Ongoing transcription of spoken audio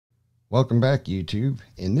Welcome back, YouTube.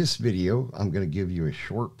 In this video, I'm going to give you a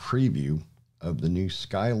short preview of the new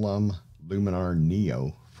Skylum Luminar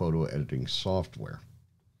Neo photo editing software.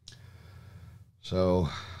 So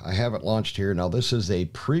I have it launched here. Now this is a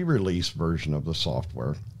pre-release version of the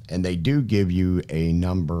software, and they do give you a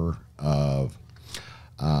number of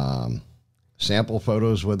sample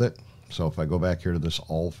photos with it. So if I go back here to this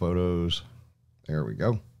all photos, there we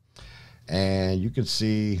go. And you can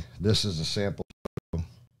see this is a sample.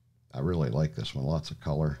 I really like this one, lots of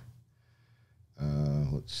color.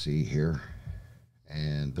 Let's see here.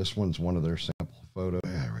 And this one's one of their sample photos.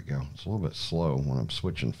 There we go. It's a little bit slow when I'm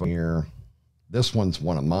switching from here. This one's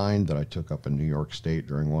one of mine that I took up in New York State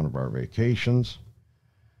during one of our vacations.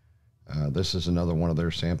 This is another one of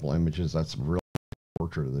their sample images. That's a real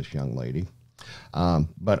portrait of this young lady.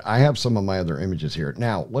 But I have some of my other images here.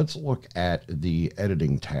 Now, let's look at the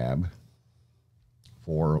editing tab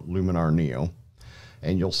for Luminar Neo.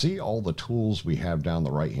 And you'll see all the tools we have down the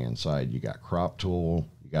right-hand side. You got crop tool,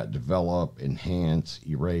 you got develop, enhance,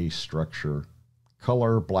 erase, structure,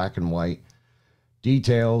 color, black and white,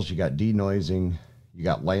 details, you got denoising, you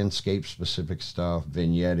got landscape specific stuff,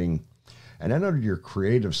 vignetting. And then under your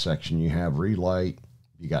creative section, you have relight,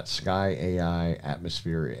 you got sky AI,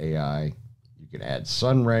 atmosphere AI, you can add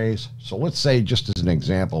sun rays. So let's say, just as an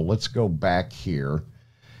example, let's go back here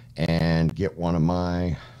and get one of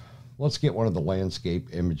my, let's get one of the landscape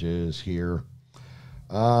images here.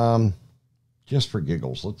 Just for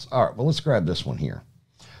giggles. Let's grab this one here.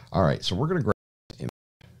 All right, so we're going to grab this image,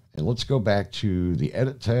 and let's go back to the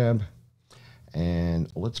edit tab,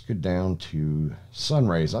 and let's go down to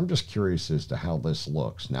Sunrays. I'm just curious as to how this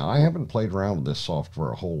looks. Now, I haven't played around with this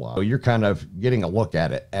software a whole lot, so you're kind of getting a look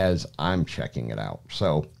at it as I'm checking it out.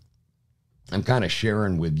 So I'm kind of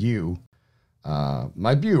sharing with you,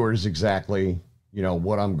 my viewers, exactly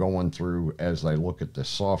what I'm going through as I look at this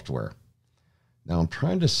software. Now I'm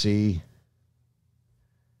trying to see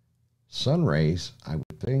sun rays. I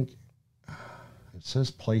would think it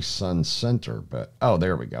says place sun center, but oh,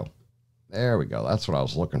 there we go. There we go. That's what I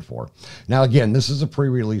was looking for. Now, again, this is a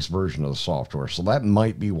pre-release version of the software, so that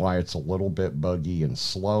might be why it's a little bit buggy and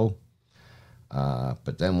slow.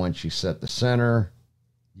 But then once you set the center,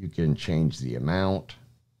 you can change the amount.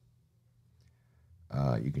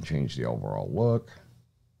 You can change the overall look.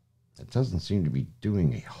 It doesn't seem to be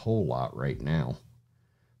doing a whole lot right now.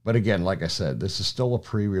 But again, like I said, this is still a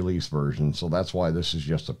pre-release version, so that's why this is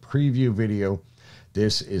just a preview video.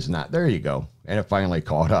 This is not, there you go. And it finally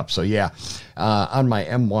caught up. So yeah, on my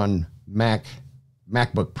M1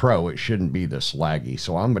 MacBook Pro, it shouldn't be this laggy.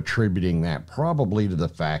 So I'm attributing that probably to the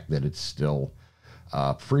fact that it's still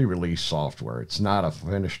pre-release software. It's not a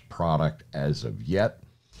finished product as of yet.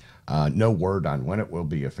 No word on when it will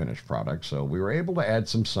be a finished product. So we were able to add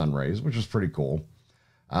some sun rays, which is pretty cool.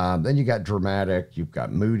 Then you got dramatic, you've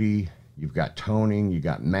got moody, you've got toning, you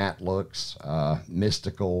got matte looks,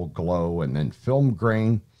 mystical, glow, and then film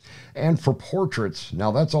grain. And for portraits, now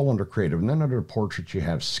that's all under creative. And then under portraits, you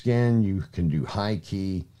have skin, you can do high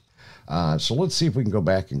key. So let's see if we can go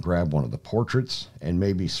back and grab one of the portraits and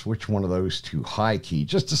maybe switch one of those to high key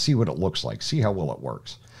just to see what it looks like, see how well it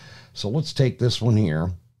works. So let's take this one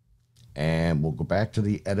here. And we'll go back to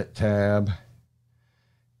the edit tab,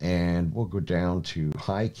 and we'll go down to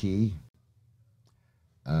high key.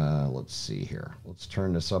 Let's see here. Let's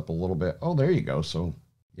turn this up a little bit. Oh, there you go. So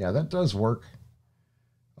yeah, that does work.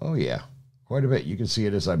 Oh yeah, quite a bit. You can see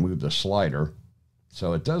it as I move the slider.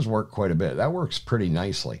 So it does work quite a bit. That works pretty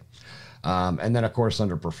nicely. And then of course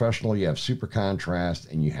under professional, you have super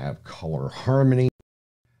contrast and you have color harmony,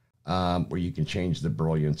 where you can change the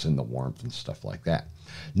brilliance and the warmth and stuff like that.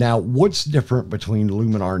 Now, what's different between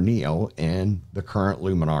Luminar Neo and the current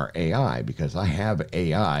Luminar AI? Because I have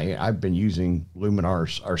AI. I've been using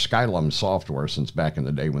Luminar's or Skylum software since back in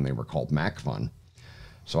the day when they were called MacFun.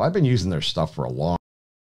 So I've been using their stuff for a long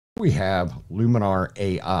time. We have Luminar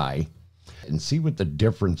AI and see what the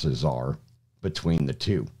differences are between the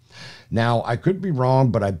two. Now, I could be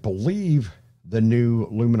wrong, but I believe the new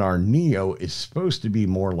Luminar Neo is supposed to be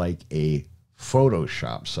more like a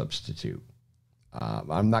Photoshop substitute.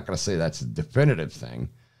 I'm not going to say that's a definitive thing,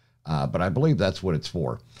 but I believe that's what it's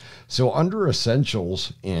for. So under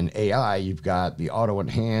Essentials in AI, you've got the Auto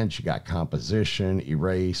Enhance, you got Composition,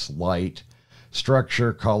 Erase, Light,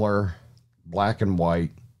 Structure, Color, Black and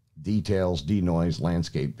White, Details, Denoise,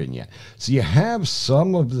 Landscape, Vignette. So you have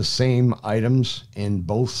some of the same items in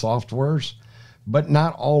both softwares, but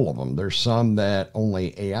not all of them. There's some that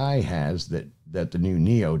only AI has that the new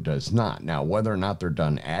Neo does not. Now, whether or not they're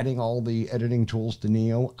done adding all the editing tools to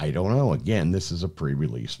Neo, I don't know. Again, this is a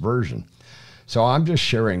pre-release version. So I'm just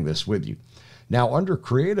sharing this with you. Now, under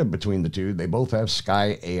creative between the two, they both have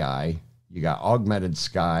Sky AI. You got augmented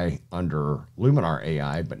Sky under Luminar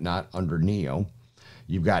AI, but not under Neo.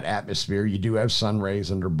 You've got atmosphere. You do have Sunrays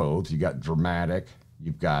under both. You got dramatic.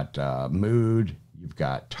 You've got mood. You've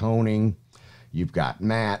got toning. You've got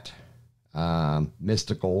matte,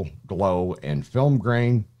 mystical, glow, and film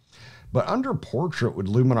grain. But under portrait with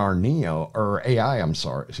Luminar Neo, or AI, I'm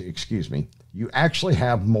sorry, excuse me, you actually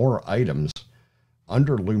have more items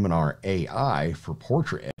under Luminar AI for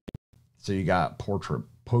portrait editing. So you got portrait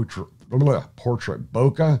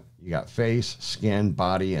bokeh, you got face, skin,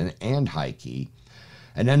 body, and high key.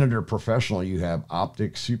 And then under professional, you have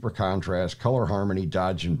optics, super contrast, color harmony,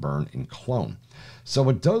 dodge and burn, and clone. So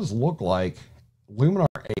it does look like Luminar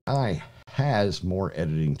AI has more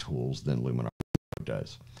editing tools than Luminar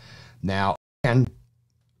does. Now, and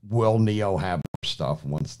will Neo have more stuff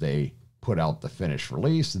once they put out the finished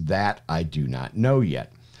release? That I do not know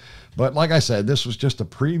yet. But like I said, this was just a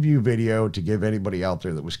preview video to give anybody out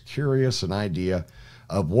there that was curious an idea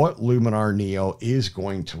of what Luminar Neo is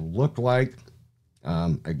going to look like.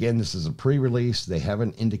 Again, this is a pre-release. They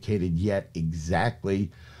haven't indicated yet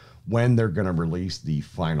exactly when they're going to release the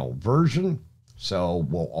final version. So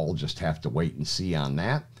we'll all just have to wait and see on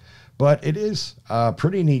that. But it is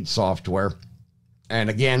pretty neat software. And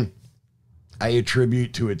again, I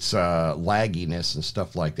attribute to its lagginess and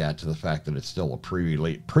stuff like that to the fact that it's still a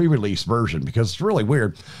pre-release version, because it's really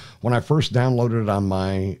weird. When I first downloaded it on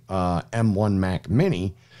my M1 Mac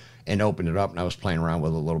Mini and opened it up and I was playing around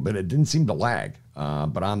with it a little bit, it didn't seem to lag.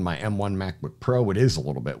 But on my M1 MacBook Pro, it is a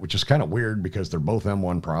little bit, which is kind of weird because they're both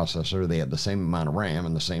M1 processor. They have the same amount of RAM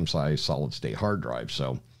and the same size solid-state hard drive.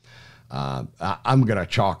 So I'm going to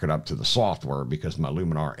chalk it up to the software because my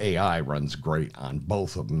Luminar AI runs great on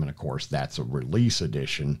both of them. And of course, that's a release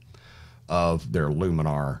edition of their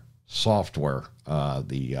Luminar software,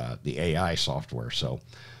 the AI software. So,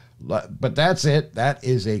 but that's it. That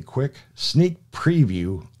is a quick sneak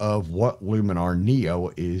preview of what Luminar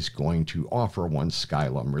Neo is going to offer once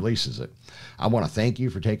Skylum releases it. I want to thank you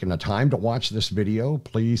for taking the time to watch this video.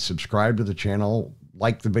 Please subscribe to the channel.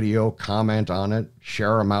 Like the video, comment on it,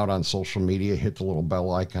 share them out on social media, hit the little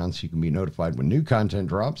bell icon so you can be notified when new content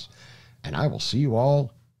drops, and I will see you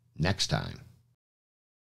all next time.